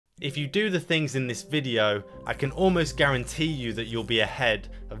If you do the things in this video, I can almost guarantee you that you'll be ahead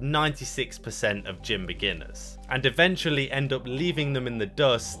of 96% of gym beginners, and eventually end up leaving them in the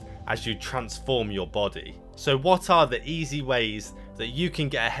dust as you transform your body. So what are the easy ways that you can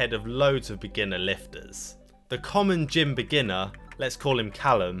get ahead of loads of beginner lifters? The common gym beginner, let's call him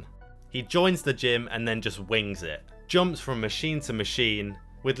Callum, he joins the gym and then just wings it, jumps from machine to machine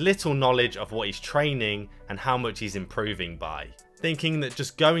with little knowledge of what he's training and how much he's improving by, thinking that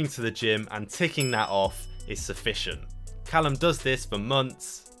just going to the gym and ticking that off is sufficient. Callum does this for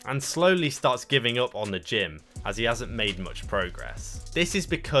months and slowly starts giving up on the gym as he hasn't made much progress. This is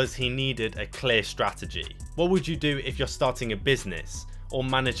because he needed a clear strategy. What would you do if you're starting a business or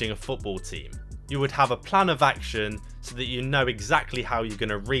managing a football team? You would have a plan of action so that you know exactly how you're going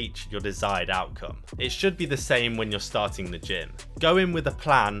to reach your desired outcome. It should be the same when you're starting the gym. Go in with a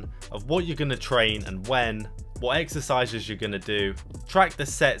plan of what you're going to train and when, what exercises you're going to do, track the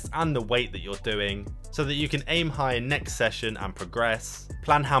sets and the weight that you're doing so that you can aim higher next session and progress,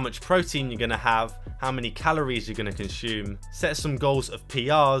 plan how much protein you're going to have, how many calories you're going to consume, set some goals of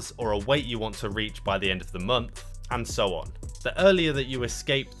PRs or a weight you want to reach by the end of the month, and so on. The earlier that you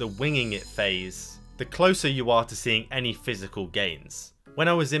escape the winging it phase, the closer you are to seeing any physical gains. When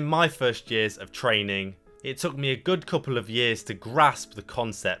I was in my first years of training, it took me a good couple of years to grasp the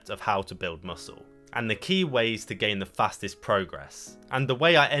concept of how to build muscle and the key ways to gain the fastest progress. And the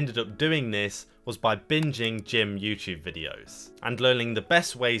way I ended up doing this was by binging gym YouTube videos and learning the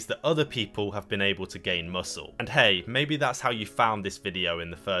best ways that other people have been able to gain muscle. And hey, maybe that's how you found this video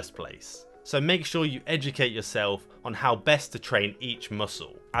in the first place. So make sure you educate yourself on how best to train each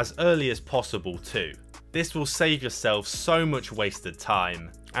muscle as early as possible too. This will save yourself so much wasted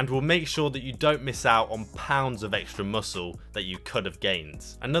time and will make sure that you don't miss out on pounds of extra muscle that you could have gained.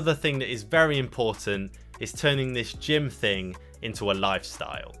 Another thing that is very important is turning this gym thing into a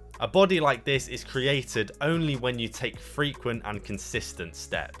lifestyle. A body like this is created only when you take frequent and consistent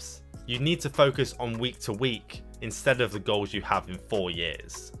steps. You need to focus on week to week instead of the goals you have in 4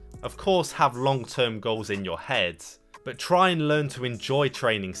 years. Of course, have long-term goals in your head, but try and learn to enjoy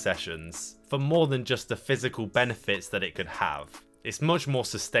training sessions for more than just the physical benefits that it could have. It's much more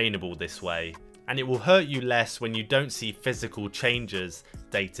sustainable this way, and it will hurt you less when you don't see physical changes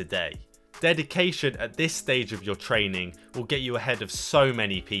day to day. Dedication at this stage of your training will get you ahead of so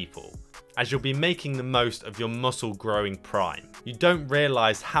many people, as you'll be making the most of your muscle growing prime. You don't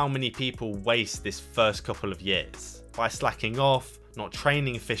realise how many people waste this first couple of years by slacking off, not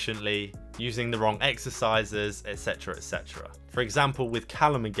training efficiently, using the wrong exercises, etc, etc. For example, with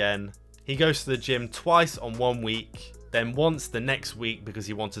Callum again, he goes to the gym twice on 1 week, then once the next week because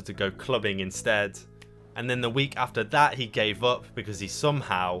he wanted to go clubbing instead, and then the week after that he gave up because he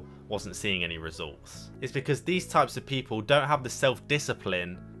somehow wasn't seeing any results. It's because these types of people don't have the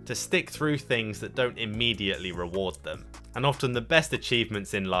self-discipline to stick through things that don't immediately reward them. And often the best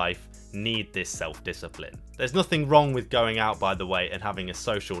achievements in life need this self-discipline. There's nothing wrong with going out, by the way, and having a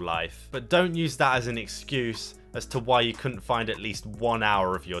social life, but don't use that as an excuse as to why you couldn't find at least 1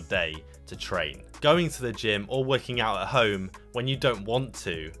 hour of your day to train. Going to the gym or working out at home when you don't want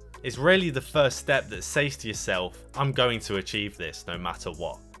to is really the first step that says to yourself, I'm going to achieve this no matter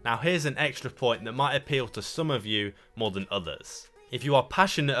what. Now here's an extra point that might appeal to some of you more than others. If you are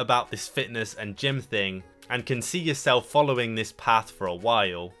passionate about this fitness and gym thing and can see yourself following this path for a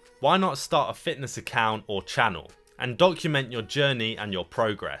while, why not start a fitness account or channel and document your journey and your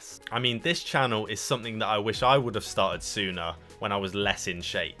progress? I mean, this channel is something that I wish I would have started sooner when I was less in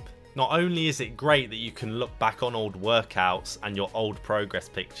shape. Not only is it great that you can look back on old workouts and your old progress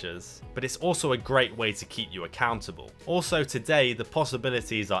pictures, but it's also a great way to keep you accountable. Also today, the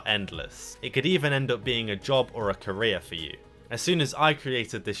possibilities are endless. It could even end up being a job or a career for you. As soon as I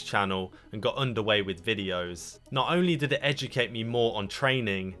created this channel and got underway with videos, not only did it educate me more on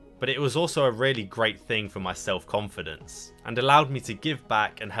training, but it was also a really great thing for my self-confidence and allowed me to give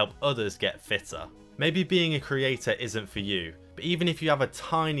back and help others get fitter. Maybe being a creator isn't for you, but even if you have a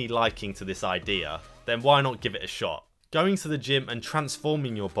tiny liking to this idea, then why not give it a shot? Going to the gym and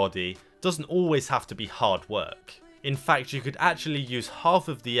transforming your body doesn't always have to be hard work. In fact, you could actually use half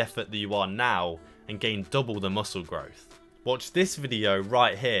of the effort that you are now and gain double the muscle growth. Watch this video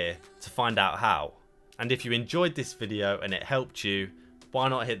right here to find out how. And if you enjoyed this video and it helped you, why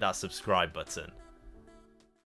not hit that subscribe button?